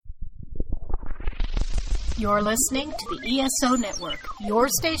You're listening to the ESO Network, your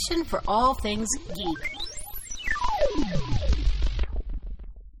station for all things geek.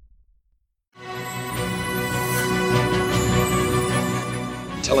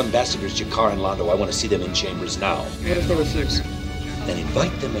 Tell Ambassadors Jakar and Londo I want to see them in chambers now. Yes, number 6. Then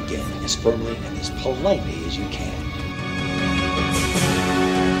invite them again as firmly and as politely as you can.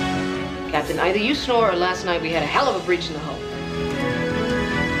 Captain, either you snore or last night we had a hell of a breach in the hull.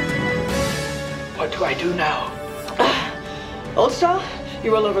 What do I do now? Old style,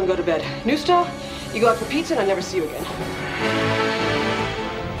 you roll over and go to bed. New style, you go out for pizza and I never see you again.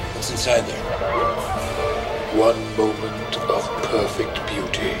 What's inside there? One moment of perfect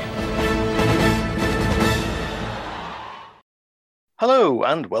beauty. Hello,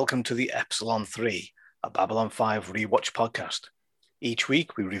 and welcome to the Epsilon 3, a Babylon 5 rewatch podcast. Each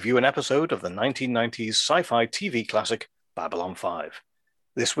week, we review an episode of the 1990s sci-fi TV classic Babylon 5.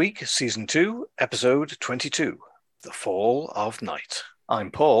 This week, Season 2, Episode 22, The Fall of Night. I'm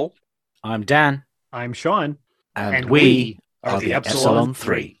Paul. I'm Dan. I'm Sean. And we are the Epsilon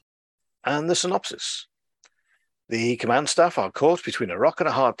 3. And the synopsis. The command staff are caught between a rock and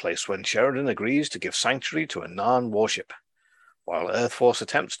a hard place when Sheridan agrees to give sanctuary to a Narn warship, while Earth Force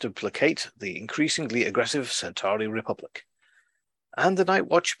attempts to placate the increasingly aggressive Centauri Republic. And the Night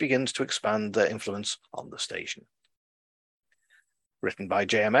Watch begins to expand their influence on the station. Written by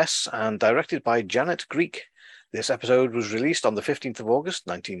JMS and directed by Janet Greek, this episode was released on the 15th of August,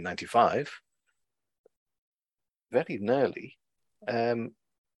 1995. Very nearly. The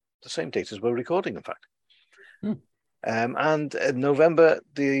same date as we're recording, in fact. And November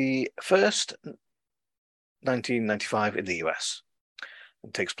the 1st, 1995 in the US.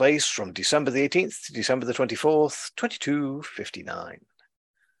 It takes place from December the 18th to December the 24th, 2259.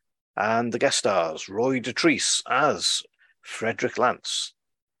 And the guest stars, Roy Dotrice as Frederick Lance.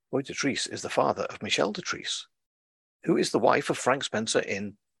 Roy Dotrice is the father of Michelle Dotrice, who is the wife of Frank Spencer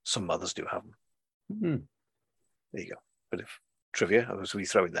in Some Mothers Do Have Them. There you go. Bit of trivia as we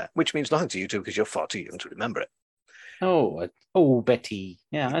throw in there, which means nothing to you two because you're far too young to remember it. Oh, Betty.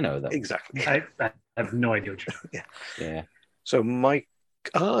 Yeah, I know that. Exactly. I have no idea what you're talking Yeah. So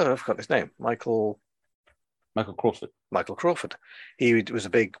I forgot his name. Michael Crawford. Michael Crawford. He was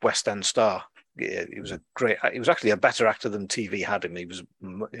a big West End star. He was actually a better actor than TV had him. He was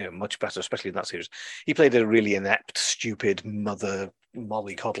much better, especially in that series. He played a really inept, stupid,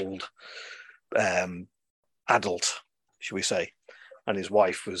 mollycoddled adult, should we say. And his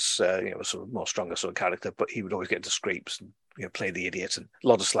wife was a sort of more stronger sort of character, but he would always get into scrapes and play the idiot, and a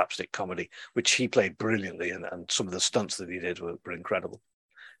lot of slapstick comedy, which he played brilliantly, and some of the stunts that he did were incredible.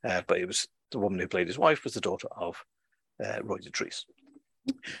 But it was the woman who played his wife was the daughter of Roy Dotrice.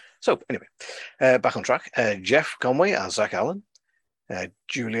 So anyway, back on track. Jeff Conway as Zach Allen,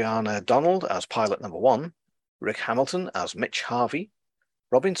 Juliana Donald as pilot number 1, Rick Hamilton as Mitch Harvey,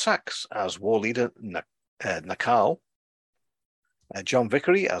 Robin Sachs as war leader Nakal, John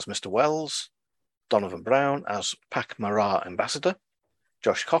Vickery as Mr. Wells, Donovan Brown as Pac Mara Ambassador,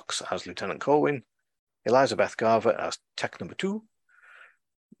 Josh Cox as Lieutenant Corwin, Eliza Beth Garver as Tech number 2,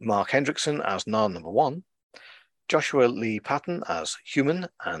 Mark Hendrickson as Narn number 1, Joshua Lee Patton as Human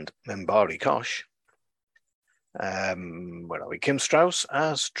and Membari Kosh. Where are we? Kim Strauss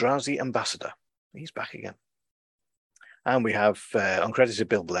as Drowsy Ambassador. He's back again. And we have uncredited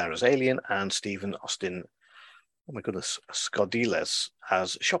Bill Blair as Alien and Stephen Austin, oh my goodness, Scodiles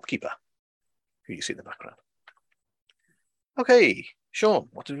as Shopkeeper, who you see in the background. Okay, Sean,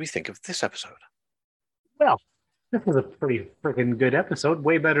 what did we think of this episode? Well, this was a pretty freaking good episode,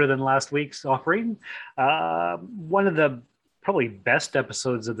 way better than last week's offering. One of the probably best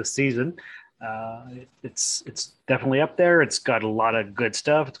episodes of the season. It's definitely up there. It's got a lot of good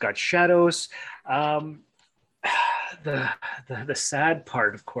stuff. It's got shadows. The sad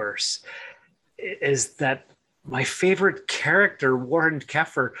part, of course, is that my favorite character, Warren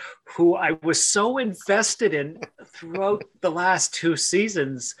Keffer, who I was so invested in throughout the last 2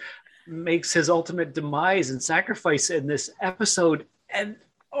 seasons, makes his ultimate demise and sacrifice in this episode. And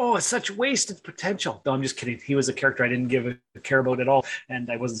it's such wasted potential. No, I'm just kidding. He was a character I didn't care about at all, and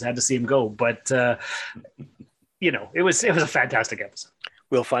I wasn't sad to see him go. But it was a fantastic episode.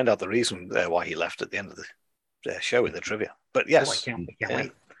 We'll find out the reason why he left at the end of the show in the trivia. But yes, I can't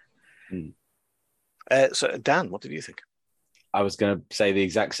wait. So Dan, what did you think? I was going to say the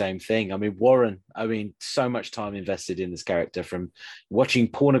exact same thing. I mean, Warren, so much time invested in this character, from watching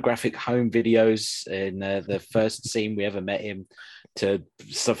pornographic home videos in the first scene we ever met him, to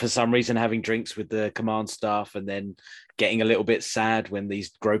for some reason having drinks with the command staff, and then getting a little bit sad when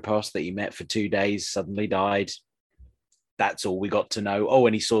these Gropos that he met for 2 days suddenly died. That's all we got to know. Oh,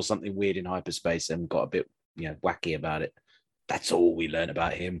 and he saw something weird in hyperspace and got a bit wacky about it. That's all we learn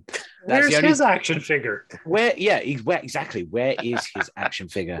about him. Where's his action figure? Where exactly. Where is his action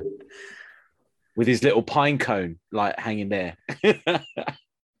figure? With his little pine cone like hanging there.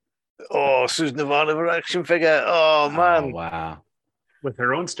 Oh, Susan Ivanova action figure. Oh man. Oh, wow. With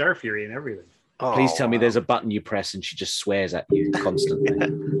her own Star Fury and everything. Please tell me there's a button you press and she just swears at you constantly.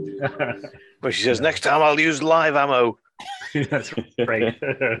 But she says, next time I'll use live ammo. That's right.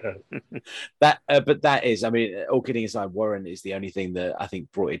 But that is, I mean, all kidding aside, Warren is the only thing that I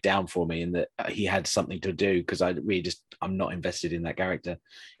think brought it down for me, in that he had something to do, because I'm not invested in that character.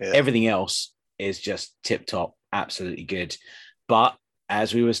 Yeah. Everything else is just tip top, absolutely good. But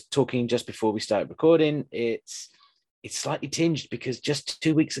as we was talking just before we started recording, it's slightly tinged, because just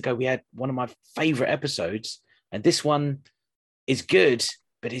 2 weeks ago we had one of my favorite episodes, and this one is good,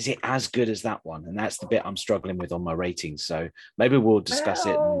 but is it as good as that one? And that's the bit I'm struggling with on my ratings. So maybe we'll discuss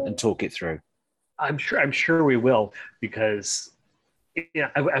it and talk it through. I'm sure we will, because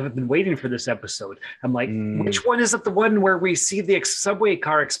I've been waiting for this episode. I'm like, which one is it? The one where we see the subway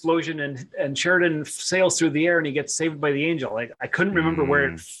car explosion and Sheridan sails through the air and he gets saved by the angel. I couldn't remember where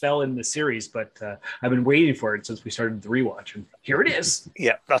it fell in the series, but I've been waiting for it since we started the rewatch, and here it is.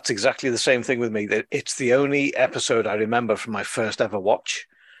 Yeah, that's exactly the same thing with me. It's the only episode I remember from my first ever watch.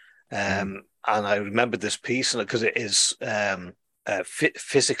 And I remembered this piece, and because it is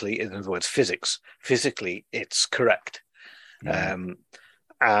physically, in other words, physically, it's correct. And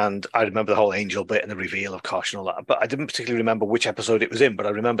I remember the whole angel bit and the reveal of Kosh and all that, but I didn't particularly remember which episode it was in, but I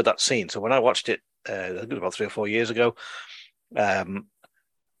remember that scene. So when I watched it, I think it was about 3 or 4 years ago,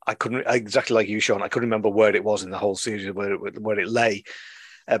 I couldn't, exactly like you, Sean, I couldn't remember where it was in the whole series, where it lay,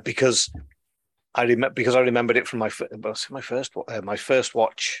 because I remembered it from my first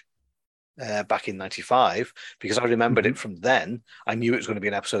watch back in '95, because I remembered it from then. I knew it was going to be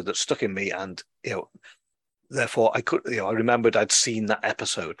an episode that stuck in me, and therefore I remembered I'd seen that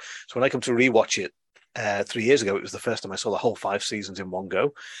episode. So when I come to rewatch it 3 years ago, it was the first time I saw the whole 5 seasons in one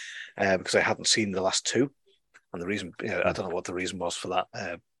go, because I hadn't seen the last 2. And the reason, I don't know what the reason was for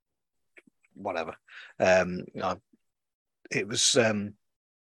that. Whatever. It was, so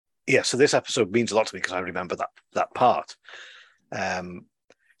this episode means a lot to me because I remember that part.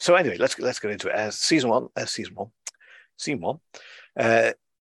 So anyway, let's get into it. Scene one.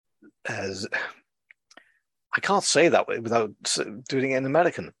 As I can't say that without doing it in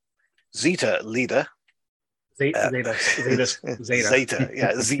American. Zeta leader. Zeta.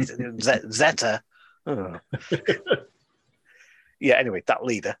 Yeah, Zeta. Oh. Yeah, anyway, that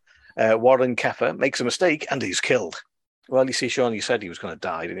leader, Warren Keffer, makes a mistake and he's killed. Well, you see, Sean, you said he was going to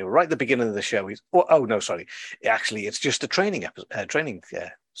die, didn't you? Right at the beginning of the show, actually, it's just a training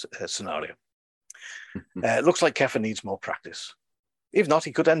scenario. Looks like Keffer needs more practice. If not,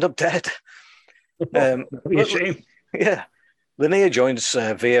 he could end up dead. That'd be a shame. Yeah. Linnea joins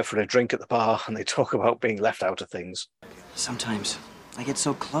Veer for a drink at the bar, and they talk about being left out of things. Sometimes I get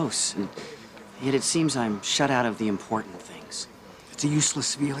so close, and yet it seems I'm shut out of the important things. It's a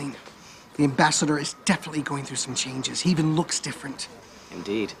useless feeling. The ambassador is definitely going through some changes. He even looks different.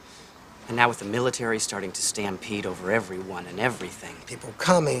 Indeed. And now with the military starting to stampede over everyone and everything. People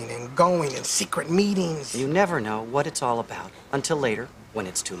coming and going and secret meetings. You never know what it's all about until later, when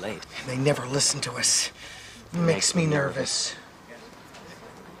it's too late. They never listen to us. It makes me nervous.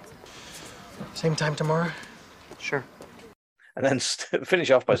 Same time tomorrow? Sure. And then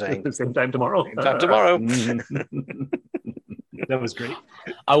finish off by saying... Same time tomorrow. Same time tomorrow. That was great.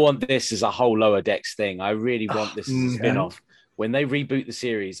 I want this as a whole Lower Decks thing. I really want this as a spin-off. When they reboot the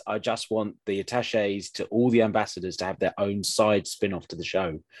series, I just want the attaches to all the ambassadors to have their own side spin-off to the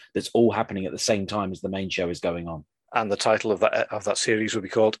show that's all happening at the same time as the main show is going on. And the title of that series would be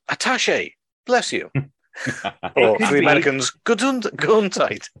called Attache, Bless You. Or for the Americans,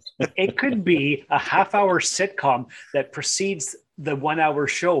 Gesundheit. It could be a half-hour sitcom that precedes the 1 hour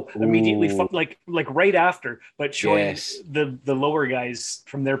show immediately, like right after, but showing the lower guys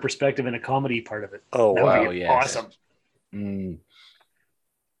from their perspective in a comedy part of it. Oh, that wow. would be awesome.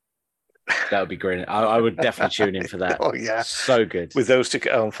 That would be great. I would definitely tune in for that. Oh, yeah. So good. With those two,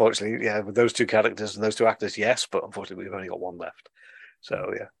 unfortunately, with those two characters and those two actors, yes, but unfortunately, we've only got one left.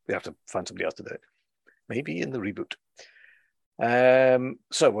 So, yeah, we have to find somebody else to do it. Maybe in the reboot.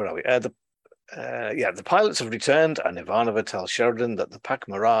 So, where are we? The pilots have returned, and Ivanova tells Sheridan that the Pak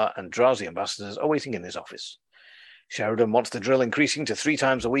Marat and Drazi ambassadors are waiting in his office. Sheridan wants the drill increasing to 3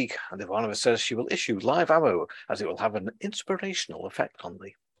 times a week, and Ivanova says she will issue live ammo as it will have an inspirational effect on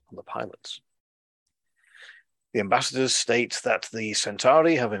the pilots. The ambassadors state that the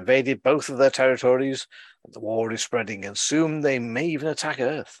Centauri have invaded both of their territories, and the war is spreading, and soon they may even attack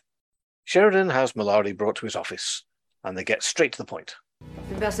Earth. Sheridan has Malari brought to his office, and they get straight to the point.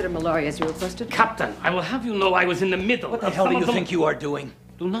 Ambassador Malari, as you requested. Captain, I will have you know I was in the middle. What the hell do you think you are doing?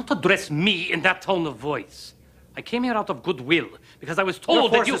 Do not address me in that tone of voice. I came here out of goodwill because I was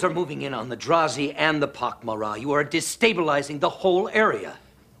told Your forces are moving in on the Drazi and the Pakmara. You are destabilizing the whole area.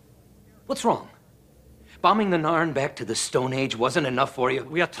 What's wrong? Bombing the Narn back to the Stone Age wasn't enough for you?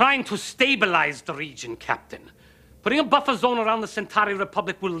 We are trying to stabilize the region, Captain. Putting a buffer zone around the Centauri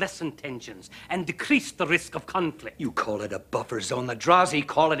Republic will lessen tensions and decrease the risk of conflict. You call it a buffer zone. The Drazi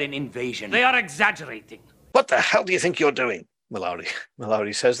call it an invasion. They are exaggerating. What the hell do you think you're doing?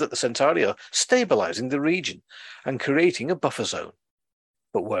 Malari says that the Centauri are stabilizing the region and creating a buffer zone.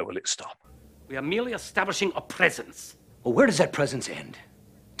 But where will it stop? We are merely establishing a presence. Well, where does that presence end?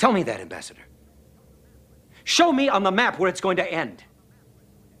 Tell me that, Ambassador. Show me on the map where it's going to end.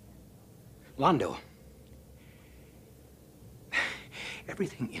 Londo.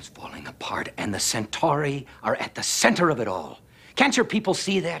 Everything is falling apart, and the Centauri are at the center of it all. Can't your people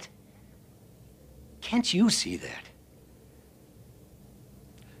see that? Can't you see that?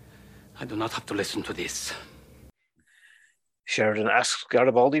 I do not have to listen to this. Sheridan asks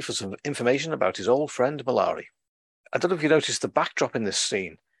Garibaldi for some information about his old friend Malari. I don't know if you noticed the backdrop in this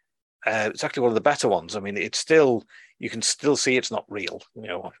scene. It's actually one of the better ones. I mean, it's still, you can still see it's not real,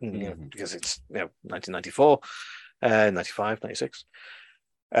 because it's 1994, 95, 96.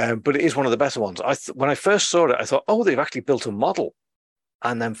 But it is one of the better ones. When I first saw it, I thought, oh, they've actually built a model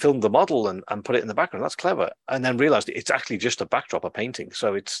and then filmed the model and put it in the background. That's clever. And then realized it's actually just a backdrop, a painting.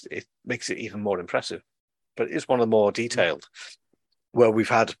 So it makes it even more impressive. But it is one of the more detailed, where we've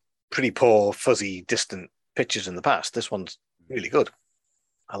had pretty poor, fuzzy, distant pictures in the past. This one's really good.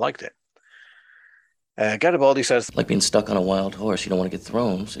 I liked it. Garibaldi says, like being stuck on a wild horse. You don't want to get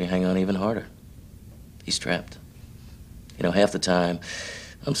thrown, so you hang on even harder. He's trapped. Half the time,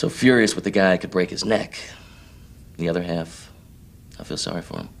 I'm so furious with the guy I could break his neck. The other half, I feel sorry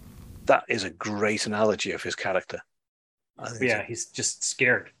for him. That is a great analogy of his character. Yeah, he's just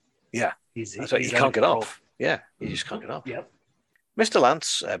scared. Yeah, he can't get off. Yeah, he just can't get off. Yep. Mr.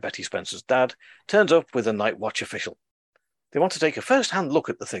 Lance, Betty Spencer's dad, turns up with a Night Watch official. They want to take a first-hand look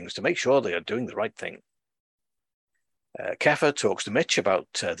at the things to make sure they are doing the right thing. Keffer talks to Mitch about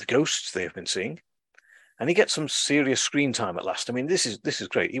the ghosts they have been seeing, and he gets some serious screen time at last. I mean, this is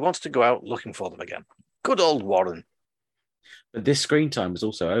great. He wants to go out looking for them again. Good old Warren. But this screen time was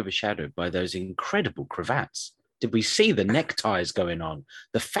also overshadowed by those incredible cravats. Did we see the neckties going on?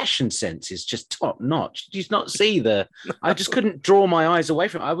 The fashion sense is just top notch. Did you not see I just couldn't draw my eyes away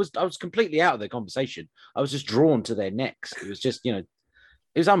from it. I was completely out of the conversation. I was just drawn to their necks. It was just, it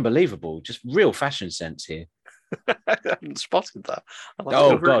was unbelievable. Just real fashion sense here. I haven't spotted that.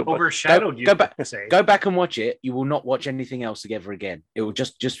 God! Overshadowed you. Go back and watch it. You will not watch anything else together again. It will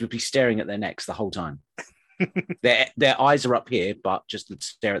just be staring at their necks the whole time. Their eyes are up here, but just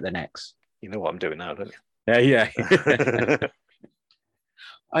stare at their necks. You know what I'm doing now, don't you? Yeah.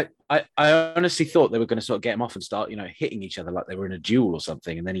 I honestly thought they were going to sort of get him off and start, hitting each other like they were in a duel or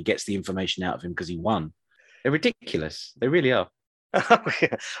something, and then he gets the information out of him because he won. They're ridiculous. They really are.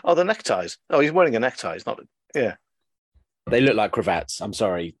 Oh, the neckties. Oh, he's wearing a necktie. It's not. Yeah. They look like cravats. I'm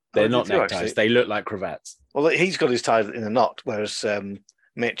sorry. They're not neckties. Actually. They look like cravats. Well, he's got his tie in a knot, whereas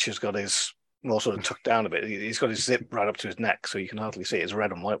Mitch has got his more sort of tucked down a bit. He's got his zip right up to his neck, so you can hardly see it. It's a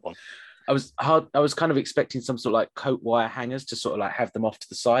red and white one. I was kind of expecting some sort of like coat wire hangers to sort of like have them off to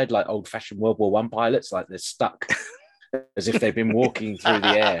the side, like old-fashioned World War I pilots, like they're stuck as if they've been walking through the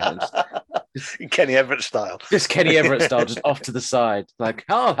air. Kenny Everett style. Just Kenny Everett style, just off to the side. Like,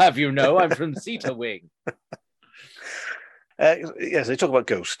 I'll have you know, I'm from Zeta Wing. Yes, they talk about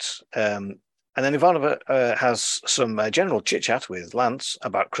ghosts. And then Ivanova has some general chit-chat with Lance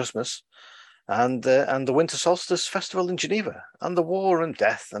about Christmas and the Winter Solstice Festival in Geneva and the war and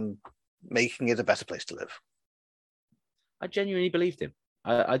death and making it a better place to live. I genuinely believed him.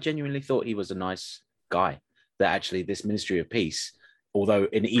 I genuinely thought he was a nice guy, that actually this Ministry of Peace, although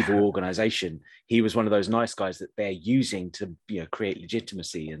an evil organization, he was one of those nice guys that they're using to create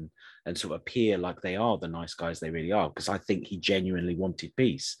legitimacy and sort of appear like they are the nice guys they really are, because I think he genuinely wanted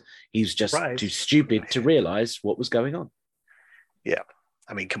peace. He was just too stupid to realize what was going on. Yeah.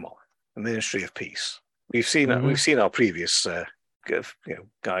 I mean, come on. The Ministry of Peace. We've seen our previous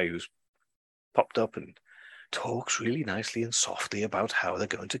guy who's popped up and talks really nicely and softly about how they're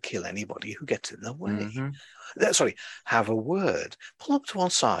going to kill anybody who gets in their way. Have a word, pull up to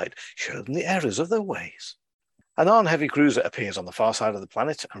one side, show them the errors of their ways. An Arn-heavy cruiser appears on the far side of the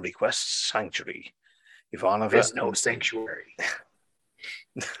planet and requests sanctuary. Ivanova... There's no sanctuary.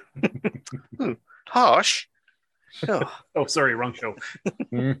 Harsh. Oh, sorry, wrong show.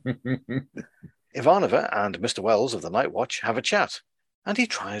 Ivanova and Mr. Wells of the Night Watch have a chat, and he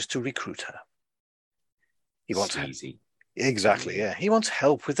tries to recruit her. He wants easy. Exactly, yeah. He wants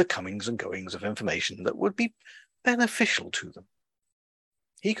help with the comings and goings of information that would be beneficial to them.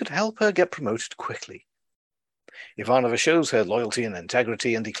 He could help her get promoted quickly. Ivanova shows her loyalty and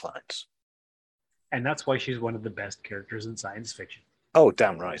integrity and declines. And that's why she's one of the best characters in science fiction. Oh,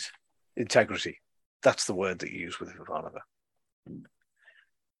 damn right. Integrity. That's the word that you use with Ivanova.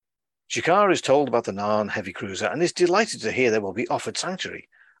 G'Kar is told about the Narn heavy cruiser and is delighted to hear they will be offered sanctuary.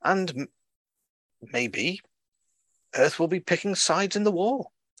 And maybe Earth will be picking sides in the war.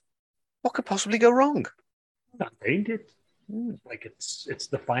 What could possibly go wrong? Nothing. Like it's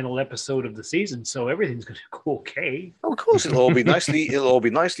the final episode of the season, so everything's going to go okay. Oh, of course, it'll all be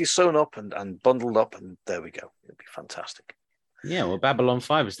nicely sewn up and bundled up, and there we go. It'll be fantastic. Yeah, well, Babylon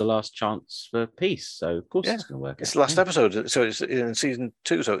 5 is the last chance for peace, so of course it's going to work. It's the last episode, so it's in season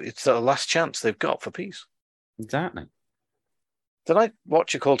 2, so it's the last chance they've got for peace. Exactly. The Night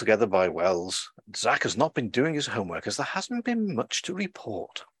Watch are called together by Wells. Zach has not been doing his homework, as there hasn't been much to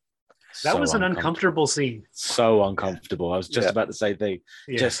report. That was an uncomfortable scene. So uncomfortable. I was just about to say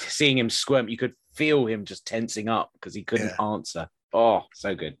just seeing him squirm, you could feel him just tensing up because he couldn't answer. Oh,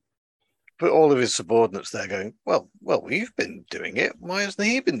 so good. But all of his subordinates there going, well, we've been doing it. Why hasn't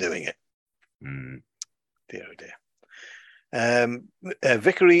he been doing it? Dear, oh dear.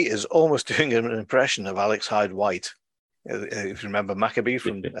 Vickery is almost doing an impression of Alex Hyde White. If you remember Maccabee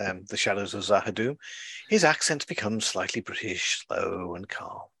from The Shadows of Zahadum, his accent becomes slightly British, slow and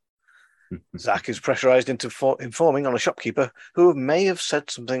calm. Zach is pressurized into informing on a shopkeeper who may have said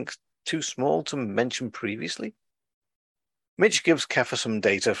something too small to mention previously. Mitch gives Keffer some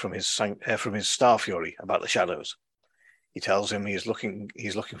data from his Star Fury about the shadows. He tells him he's looking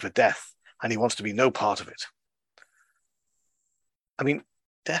for Death, and he wants to be no part of it. I mean,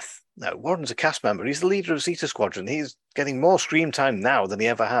 Death. No, Warren's a cast member. He's the leader of Zeta Squadron. He's getting more screen time now than he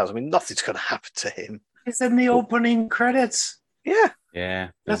ever has. I mean, nothing's going to happen to him. It's in the opening credits. Yeah. Yeah.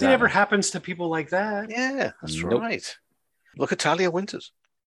 Nothing ever happens to people like that. Yeah, that's right. Look at Talia Winters.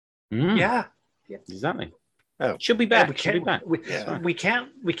 Yeah. Exactly. Oh. She'll be back. We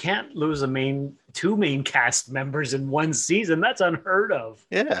can't lose two main cast members in one season. That's unheard of.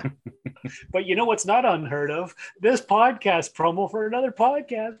 Yeah. But you know what's not unheard of? This podcast promo for another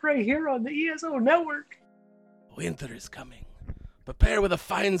podcast right here on the ESO network. Winter is coming. Prepare with a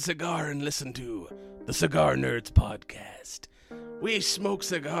fine cigar and listen to the Cigar Nerds podcast. We smoke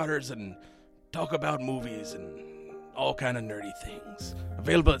cigars and talk about movies and all kind of nerdy things.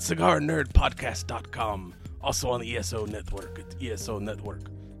 Available at cigarnerdpodcast.com. Also on the ESO network at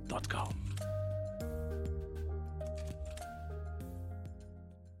esonetwork.com.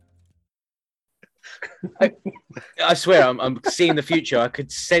 I swear, I'm seeing the future. I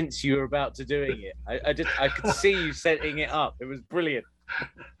could sense you were about to doing it. I could see you setting it up. It was brilliant.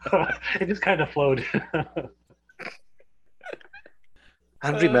 It just kind of flowed.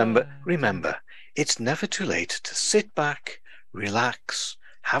 And remember, it's never too late to sit back, relax,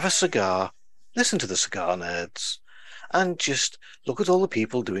 have a cigar, listen to the Cigar Nerds, and just look at all the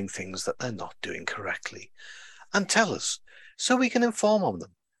people doing things that they're not doing correctly. And tell us, so we can inform on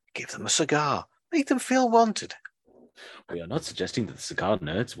them, give them a cigar, make them feel wanted. We are not suggesting that the Cigar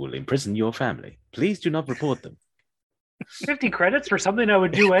Nerds will imprison your family. Please do not report them. 50 credits for something I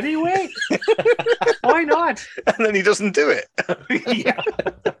would do anyway? Why not? And then he doesn't do it. Yeah.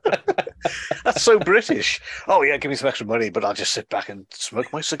 That's so British. Oh, yeah, give me some extra money, but I'll just sit back and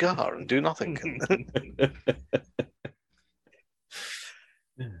smoke my cigar and do nothing.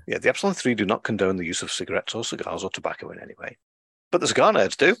 Yeah, the Epsilon 3 do not condone the use of cigarettes or cigars or tobacco in any way. But the Cigar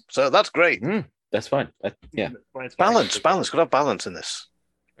Nerds do, so that's great. That's fine. Yeah. Balance. Got to have balance in this.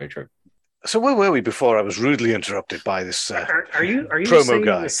 Very true. So where were we before I was rudely interrupted by this are you promo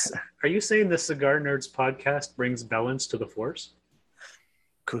guy? Are you saying the Cigar Nerds podcast brings balance to the Force?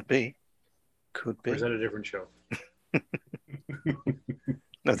 Could be. Or is that a different show?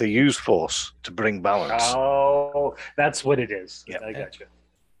 No, they use Force to bring balance. Oh, that's what it is. Yep. I got you.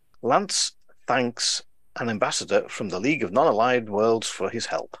 Lance thanks an ambassador from the League of Non-Allied Worlds for his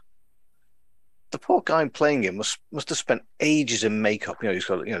help. The poor guy playing him must have spent ages in makeup. He's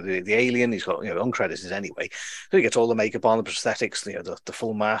got the alien. He's got uncredited anyway. So he gets all the makeup on, the prosthetics, the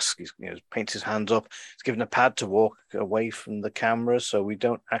full mask. He paints his hands up. He's given a pad to walk away from the camera so we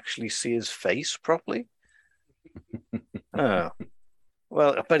don't actually see his face properly. Oh.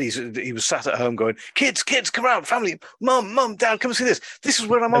 Well, I bet he was sat at home going, kids, come out, family, mum, dad, come see this. This is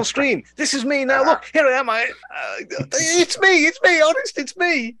where I'm on screen. This is me now. Look, here I am. It's me, honest, it's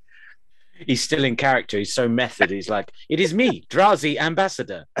me. He's still in character. He's so method. He's like, it is me, Drazi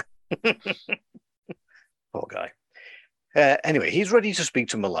Ambassador. Poor guy. Anyway, he's ready to speak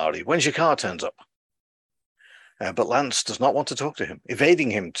to Malari when Jakar turns up. But Lance does not want to talk to him,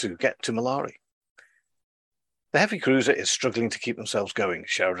 evading him to get to Malari. The heavy cruiser is struggling to keep themselves going.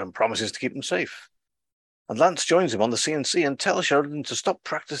 Sheridan promises to keep them safe. And Lance joins him on the CNC and tells Sheridan to stop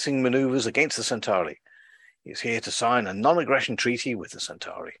practicing maneuvers against the Centauri. He is here to sign a non-aggression treaty with the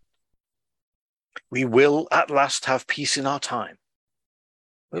Centauri. We will at last have peace in our time.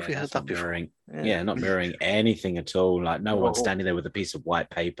 Have you heard that before? Yeah, not mirroring anything at all. Like no one standing there with a piece of white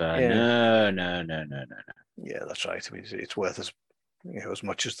paper. Yeah. No. Yeah, that's right. I mean, it's worth as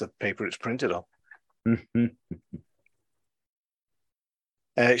much as the paper it's printed on.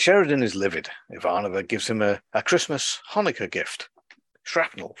 Sheridan is livid. Ivanova gives him a Christmas Hanukkah gift.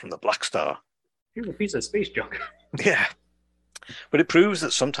 Shrapnel from the Black Star. Here's a piece of space junk. Yeah. But it proves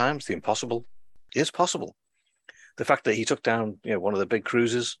that sometimes the impossible is possible. The fact that he took down one of the big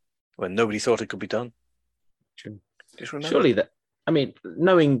cruisers when nobody thought it could be done. True. Just remember. Surely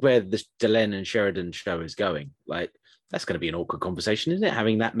knowing where this Delenn and Sheridan show is going, like that's going to be an awkward conversation, isn't it?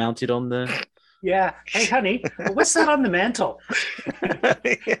 Having that mounted on the... Yeah. Hey, honey, what's that on the mantle?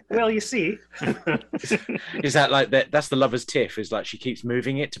 Well, you see. Is that like that? That's the lover's tiff. Is like she keeps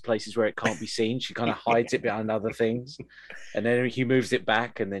moving it to places where it can't be seen. She kind of hides it behind other things, and then he moves it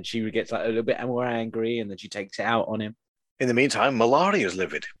back, and then she gets like a little bit more angry, and then she takes it out on him. In the meantime, Malari is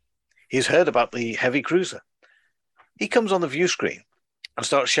livid. He's heard about the heavy cruiser. He comes on the view screen and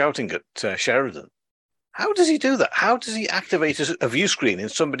starts shouting at Sheridan. How does he do that? How does he activate a view screen in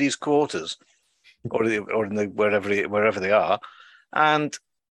somebody's quarters? Or in the wherever they are, and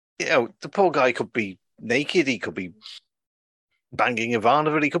the poor guy could be naked, he could be banging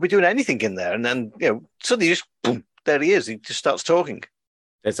Ivanova, he could be doing anything in there, and then suddenly just boom, there he is. He just starts talking.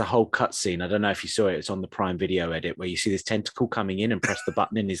 There's a whole cutscene. I don't know if you saw it. It's on the Prime Video edit where you see this tentacle coming in and press the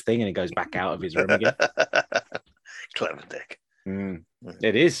button in his thing, and it goes back out of his room again. Clever dick.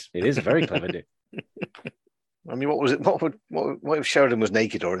 It is. It is a very clever dick. I mean, what was it? What if Sheridan was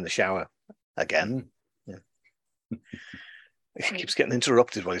naked or in the shower? Again. Yeah. He keeps getting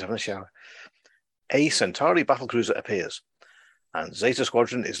interrupted while he's having a shower. A Centauri battlecruiser appears, and Zeta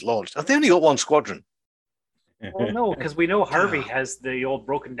Squadron is launched. Have they only got one squadron? Well, no, because we know Harvey has the old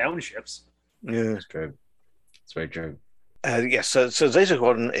broken down ships. Yeah, it's true. It's very true. Yes, so Zeta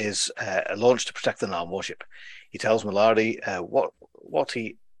Squadron is launched to protect the Narn warship. He tells Malari what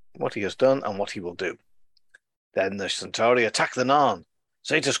he has done and what he will do. Then the Centauri attack the Narn.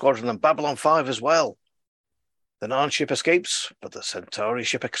 Zeta Squadron and Babylon 5 as well. The Narn ship escapes, but the Centauri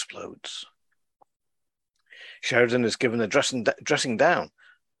ship explodes. Sheridan is given a dressing down,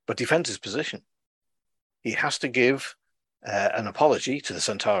 but defends his position. He has to give an apology to the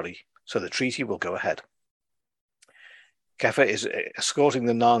Centauri, so the treaty will go ahead. Keffer is escorting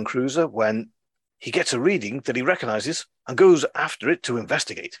the Narn cruiser when he gets a reading that he recognizes and goes after it to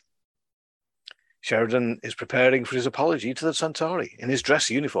investigate. Sheridan is preparing for his apology to the Centauri in his dress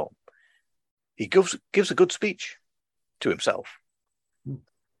uniform. He gives a good speech to himself.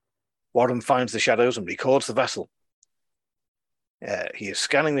 Warren finds the shadows and records the vessel. He is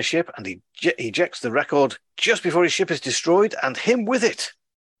scanning the ship and he ejects the record just before his ship is destroyed and him with it.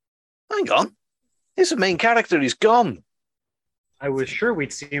 Hang on. He's the main character. He's gone. I was sure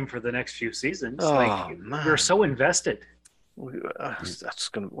we'd see him for the next few seasons. Oh, man. We're so invested. What are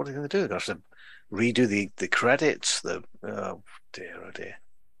they going to do? They have to redo the credits. Oh dear.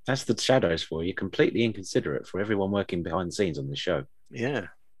 That's the shadows for you. Completely inconsiderate for everyone working behind the scenes on this show. Yeah.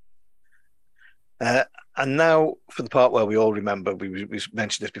 And now for the part where we all remember, we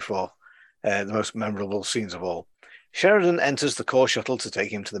mentioned this before, the most memorable scenes of all. Sheridan enters the core shuttle to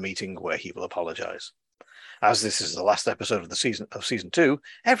take him to the meeting where he will apologize. As this is the last episode of season 2,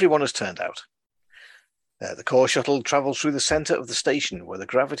 everyone has turned out. The core shuttle travels through the center of the station where the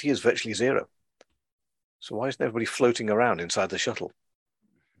gravity is virtually zero. So why isn't everybody floating around inside the shuttle?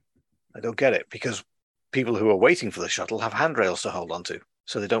 I don't get it, because people who are waiting for the shuttle have handrails to hold onto,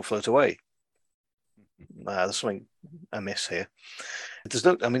 so they don't float away. There's something amiss here. There's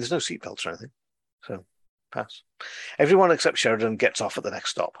no seatbelts or anything, so pass. Everyone except Sheridan gets off at the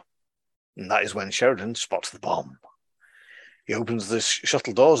next stop, and that is when Sheridan spots the bomb. He opens the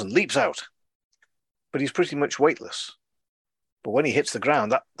shuttle doors and leaps out, but he's pretty much weightless. But when he hits the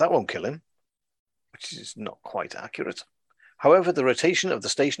ground, that won't kill him, which is not quite accurate. However, the rotation of the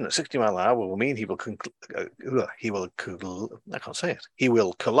station at 60 miles an hour will mean he will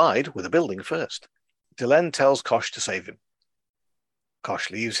collide with a building first. Delenn tells Kosh to save him.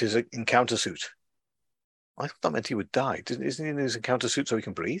 Kosh leaves his encounter suit. I thought that meant he would die. Isn't he in his encounter suit so he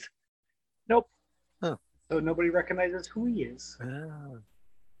can breathe? Nope. Oh. So nobody recognizes who he is. Ah.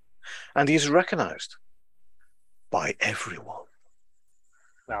 And he's recognised by everyone.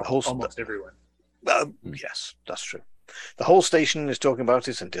 Well, almost everyone. Yes, that's true. The whole station is talking about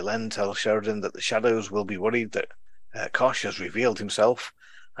it, and Delenn tells Sheridan that the Shadows will be worried that Kosh has revealed himself,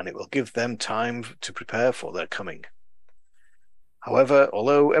 and it will give them time to prepare for their coming. However,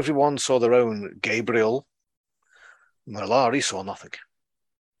 although everyone saw their own Gabriel, Malari saw nothing.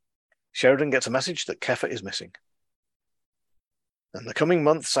 Sheridan gets a message that Kepha is missing. In the coming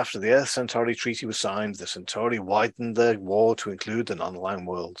months after the Earth-Centauri Treaty was signed, the Centauri widened their war to include the non-aligned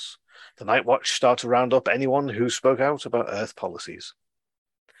worlds. The Night Watch started to round up anyone who spoke out about Earth policies.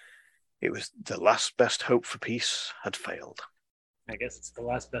 It was the last best hope for peace had failed. I guess it's the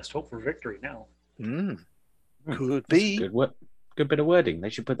last best hope for victory now. Could be. Good bit of wording. They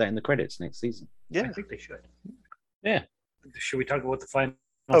should put that in the credits next season. Yeah. I think they should. Yeah. Should we talk about the final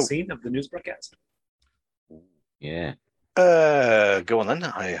scene of the news broadcast? Yeah. Go on then.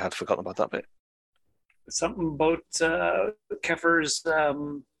 I had forgotten about that bit. Something about Keffer's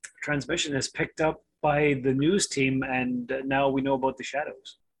transmission is picked up by the news team, and now we know about the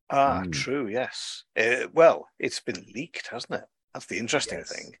Shadows. True, yes. Well, it's been leaked, hasn't it? That's the interesting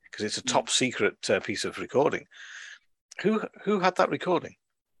thing, because it's a top secret piece of recording. Who had that recording?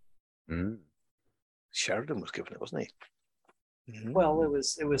 Sheridan was given it, wasn't he? Well,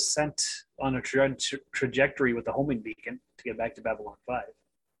 it was sent on a trajectory with the homing beacon to get back to Babylon 5.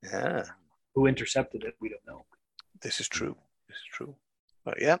 Yeah. Who intercepted it, we don't know. This is true.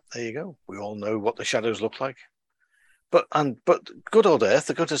 But yeah, there you go. We all know what the Shadows look like. But good old Earth,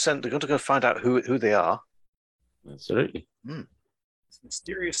 they're going to go find out who they are. Absolutely. It's a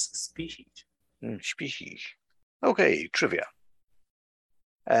mysterious species. Species. Okay, trivia.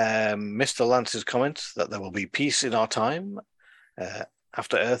 Mr. Lance's comment that there will be peace in our time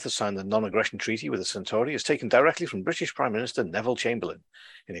after Earth has signed the non-aggression treaty with the Centauri is taken directly from British Prime Minister Neville Chamberlain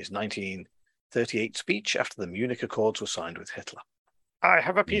in his 1938 speech after the Munich Accords were signed with Hitler. I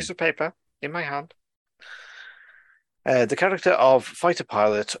have a piece of paper in my hand. The character of fighter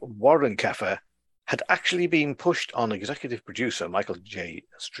pilot Warren Keffer had actually been pushed on executive producer Michael J.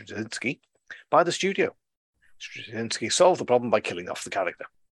 Straczynski by the studio. Straczynski solved the problem by killing off the character.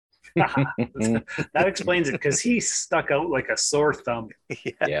 That explains it, because he stuck out like a sore thumb.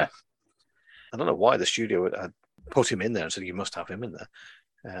 Yeah. I don't know why the studio had put him in there and said you must have him in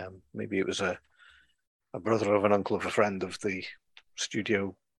there. Maybe it was a brother of an uncle of a friend of the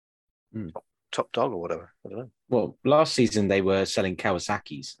studio top dog or whatever. I don't know. Well, last season they were selling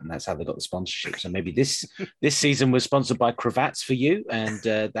Kawasaki's, and that's how they got the sponsorship. So maybe this season was sponsored by Cravats for You, and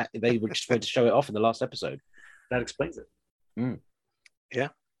that they were just going to show it off in the last episode. That explains it. Yeah.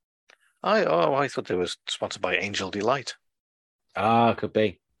 I thought they was sponsored by Angel Delight. Could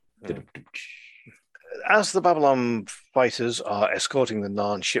be. As the Babylon fighters are escorting the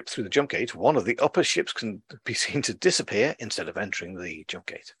Narn ship through the jump gate, one of the upper ships can be seen to disappear instead of entering the jump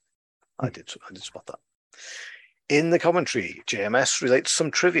gate. I did spot that. In the commentary, JMS relates some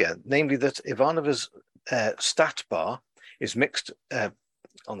trivia, namely that Ivanova's stat bar is mixed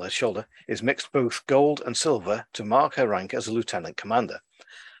on the shoulder, is mixed both gold and silver to mark her rank as a lieutenant commander,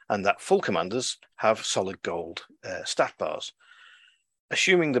 and that full commanders have solid gold stat bars,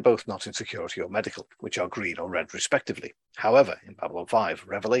 assuming they're both not in security or medical, which are green or red respectively. However, in Babylon 5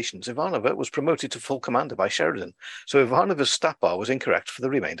 Revelations, Ivanova was promoted to full commander by Sheridan, so Ivanova's stat bar was incorrect for the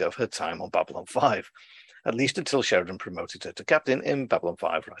remainder of her time on Babylon 5, at least until Sheridan promoted her to captain in Babylon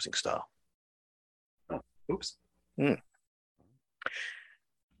 5 Rising Star. Oops.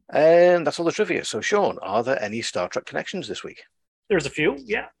 And that's all the trivia. So, Sean, are there any Star Trek connections this week? There's a few.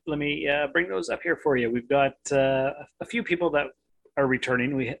 Yeah, let me bring those up here for you. We've got a few people that are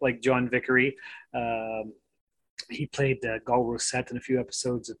returning. We like John Vickery. He played Gul Rosette in a few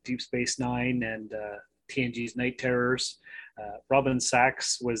episodes of Deep Space Nine and TNG's Night Terrors. Robin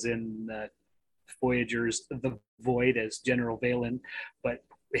Sachs was in Voyager's The Void as General Valen. But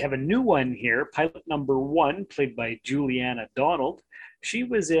we have a new one here, pilot number 1, played by Juliana Donald. She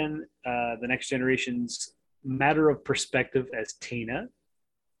was in The Next Generation's Matter of Perspective as Tina.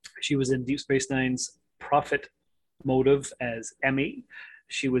 She was in Deep Space Nine's Prophet Motive as Emmy.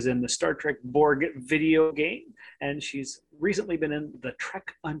 She was in the Star Trek Borg video game, and she's recently been in the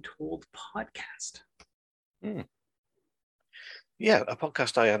Trek Untold podcast. Yeah, a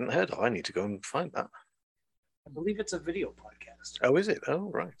podcast I hadn't heard of. I need to go and find that. I believe it's a video podcast. Oh, is it? Oh,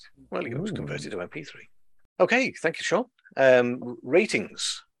 right. Well, it was converted to MP3. Okay, thank you, Sean.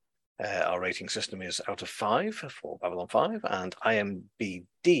 Ratings. Our rating system is out of 5 for Babylon 5, and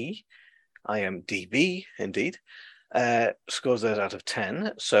IMDb, indeed, scores theirs out of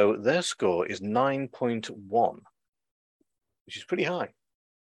 10. So their score is 9.1, which is pretty high.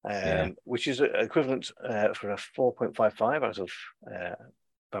 Which is equivalent for a 4.55 out of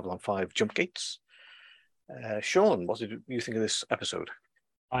Babylon 5 Jump Gates. Sean, what did you think of this episode?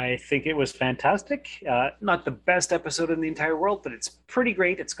 I think it was fantastic. Not the best episode in the entire world, but it's pretty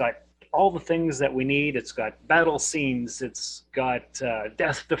great. It's got all the things that we need. It's got battle scenes. It's got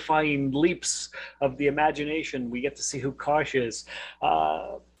death-defying leaps of the imagination. We get to see who Kosh is.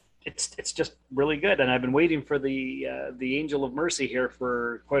 It's just really good, and I've been waiting for the Angel of Mercy here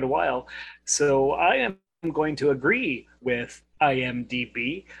for quite a while. So I am going to agree with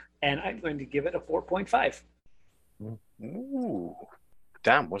IMDb, and I'm going to give it a 4.5. Ooh.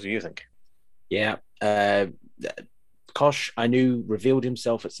 Dan, what do you think? Yeah, Kosh, I knew, revealed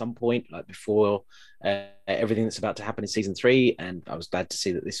himself at some point, like before everything that's about to happen in season 3, and I was glad to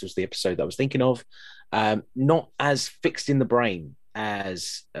see that this was the episode that I was thinking of. Not as fixed in the brain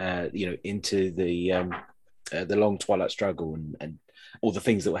as into the long Twilight struggle and all the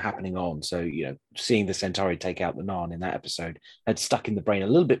things that were happening on. So seeing the Centauri take out the Narn in that episode had stuck in the brain a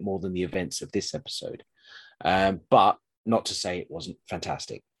little bit more than the events of this episode. But not to say it wasn't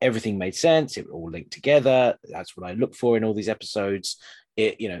fantastic. Everything made sense. It all linked together. That's what I look for in all these episodes.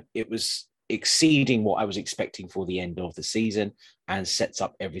 It was exceeding what I was expecting for the end of the season and sets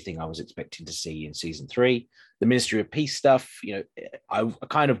up everything I was expecting to see in season 3. The Ministry of Peace stuff, I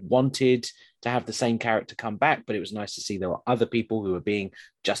kind of wanted to have the same character come back, but it was nice to see there were other people who were being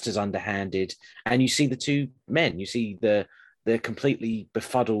just as underhanded. And you see the two men. You see the completely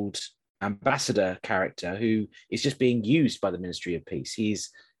befuddled ambassador character who is just being used by the Ministry of Peace. He's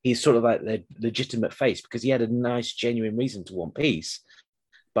sort of like their legitimate face because he had a nice, genuine reason to want peace,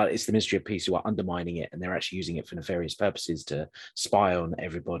 but it's the Ministry of Peace who are undermining it, and they're actually using it for nefarious purposes to spy on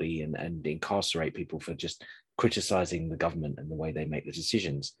everybody and incarcerate people for just criticizing the government and the way they make the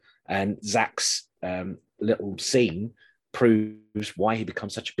decisions. And Zach's little scene proves why he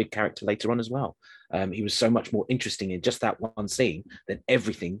becomes such a big character later on as well. He was so much more interesting in just that one scene than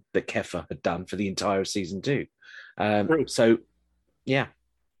everything that Kefir had done for the entire season 2. So, yeah,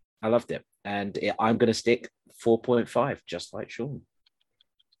 I loved it. And I'm going to stick 4.5, just like Sean.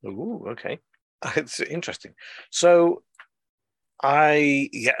 Ooh, okay. It's interesting. So, I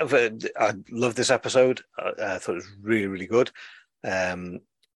love this episode. I thought it was really, really good.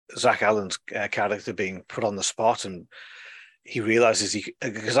 Zach Allen's character being put on the spot, and he realizes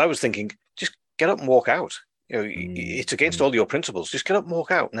because I was thinking, just get up and walk out. It's against all your principles. Just get up and walk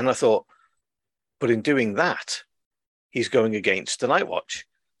out. And then I thought, but in doing that, he's going against the Night Watch.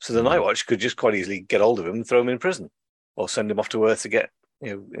 So the Night Watch could just quite easily get hold of him and throw him in prison, or send him off to Earth to get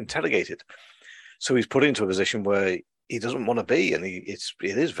interrogated. So he's put into a position where he doesn't want to be, and it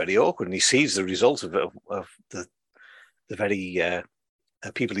is very awkward. And he sees the result of the very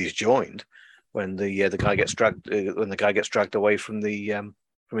people he's joined when the guy gets dragged away from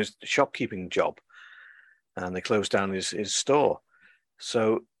from his shopkeeping job, and they close down his store.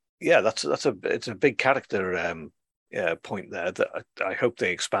 So yeah, it's a big character point there that I hope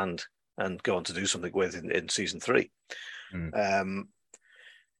they expand and go on to do something with in season 3.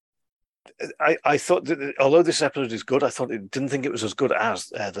 I thought that although this episode is good, didn't think it was as good as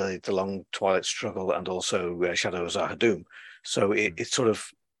the Long Twilight Struggle and also Shadow of Zahadum. So it's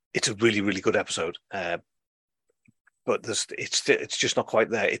a really, really good episode, but it's just not quite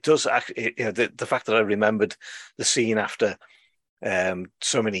there. It does actually, the fact that I remembered the scene after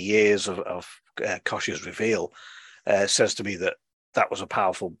so many years of Kosh's reveal says to me that was a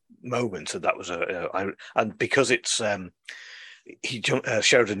powerful moment, and that was and because it's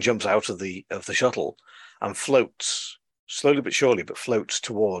Sheridan jumps out of the shuttle and floats slowly but surely, floats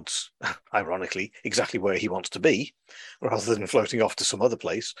towards, ironically, exactly where he wants to be, rather than floating off to some other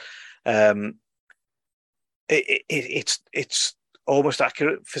place. It's almost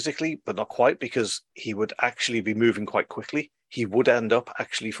accurate physically, but not quite, because he would actually be moving quite quickly. He would end up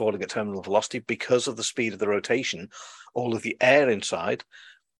actually falling at terminal velocity because of the speed of the rotation. All of the air inside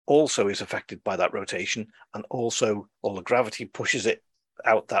also is affected by that rotation, and also all the gravity pushes it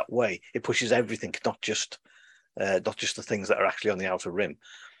out that way. It pushes everything, not just the things that are actually on the outer rim.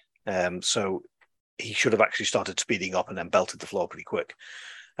 So he should have actually started speeding up and then belted the floor pretty quick.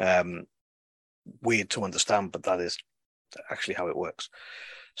 Weird to understand, but that is actually how it works.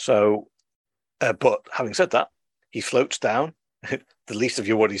 So, but having said that, he floats down. The least of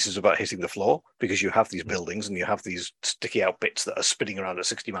your worries is about hitting the floor, because you have these buildings and you have these sticky out bits that are spinning around at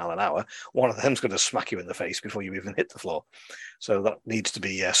 60 miles an hour. One of them's going to smack you in the face before you even hit the floor. So that needs to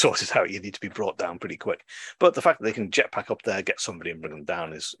be sorted out. You need to be brought down pretty quick. But the fact that they can jetpack up there, get somebody and bring them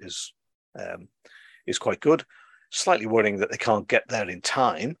down is quite good. Slightly worrying that they can't get there in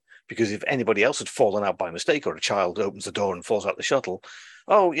time, because if anybody else had fallen out by mistake, or a child opens the door and falls out the shuttle,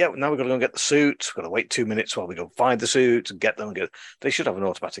 oh yeah, now we've got to go and get the suit. We've got to wait 2 minutes while we go find the suit and get them. And they should have an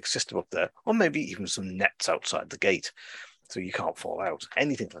automatic system up there, or maybe even some nets outside the gate, so you can't fall out.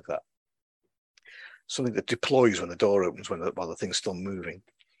 Anything like that. Something that deploys when the door opens while the thing's still moving.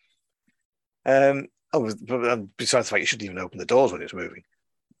 Besides the fact you shouldn't even open the doors when it's moving.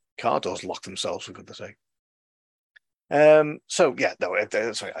 Car doors lock themselves, for goodness sake.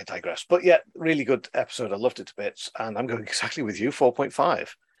 Sorry, I digress. But yeah, really good episode. I loved it to bits, and I'm going exactly with you, 4.5.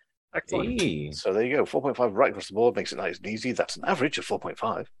 Excellent. Hey. So there you go, 4.5 right across the board, makes it nice and easy. That's an average of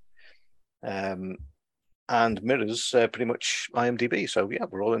 4.5. And mirrors pretty much IMDb. So yeah,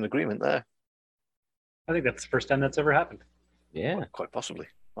 we're all in agreement there. I think that's the first time that's ever happened. Yeah. Well, quite possibly.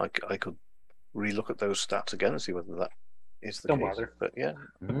 I could relook at those stats again and see whether that is the Don't case. bother. But yeah,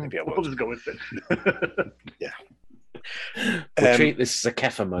 maybe I We'll won't. just go with it. Yeah. We'll treat this as a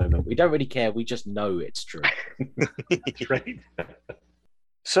Keffer moment. We don't really care. We just know it's true. Right.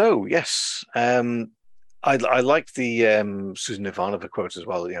 So yes, I liked the Susan Ivanova quote as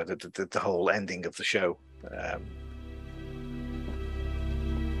well. You know, the whole ending of the show.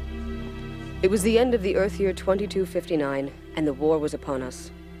 It was the end of the Earth year 2259, and the war was upon us.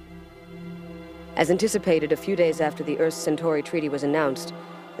 As anticipated, a few days after the Earth-Centauri Treaty was announced,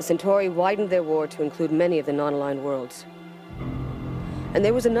 the Centauri widened their war to include many of the non-aligned worlds. And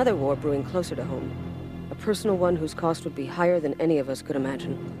there was another war brewing closer to home, a personal one whose cost would be higher than any of us could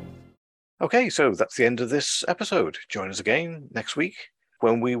imagine. Okay, so that's the end of this episode. Join us again next week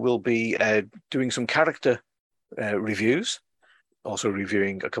when we will be doing some character reviews, also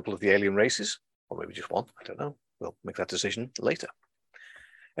reviewing a couple of the alien races, or maybe just one, I don't know. We'll make that decision later.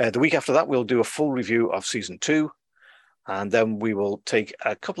 The week after that, we'll do a full review of Season 2, and then we will take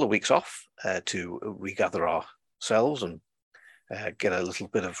a couple of weeks off to regather ourselves and get a little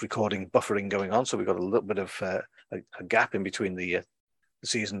bit of recording buffering going on. So we've got a little bit of a gap in between the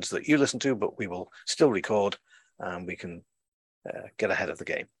seasons that you listen to, but we will still record and we can get ahead of the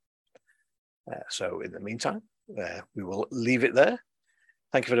game. So in the meantime, we will leave it there.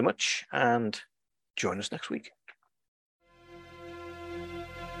 Thank you very much, and join us next week.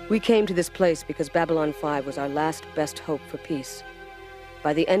 We came to this place because Babylon 5 was our last best hope for peace.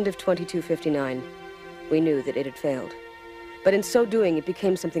 By the end of 2259, we knew that it had failed. But in so doing, it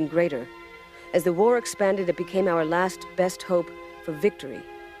became something greater. As the war expanded, it became our last best hope for victory.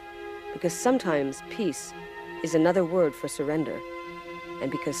 Because sometimes peace is another word for surrender.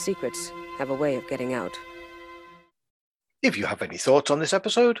 And because secrets have a way of getting out. If you have any thoughts on this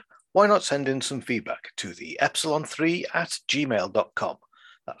episode, why not send in some feedback to the epsilon3@gmail.com.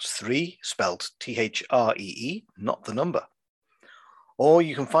 That's 3 spelled THREE, not the number. Or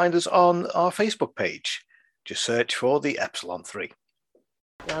you can find us on our Facebook page. Just search for the Epsilon 3.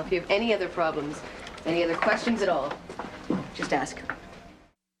 Now, if you have any other problems, any other questions at all, just ask.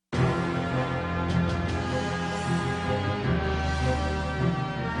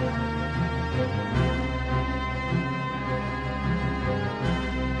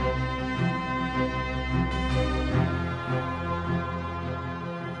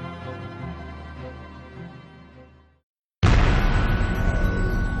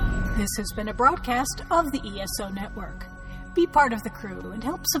 This has been a broadcast of the ESO Network. Be part of the crew and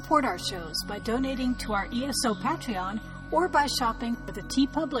help support our shows by donating to our ESO Patreon or by shopping at the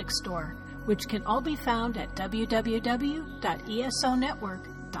TeePublic store, which can all be found at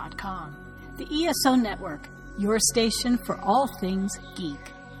www.esonetwork.com. The ESO Network, your station for all things geek.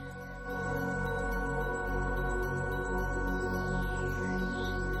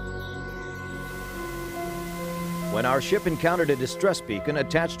 When our ship encountered a distress beacon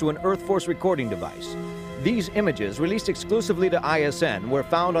attached to an Earth Force recording device. These images, released exclusively to ISN, were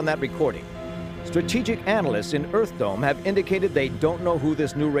found on that recording. Strategic analysts in Earth Dome have indicated they don't know who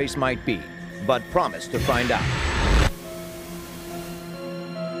this new race might be, but promise to find out.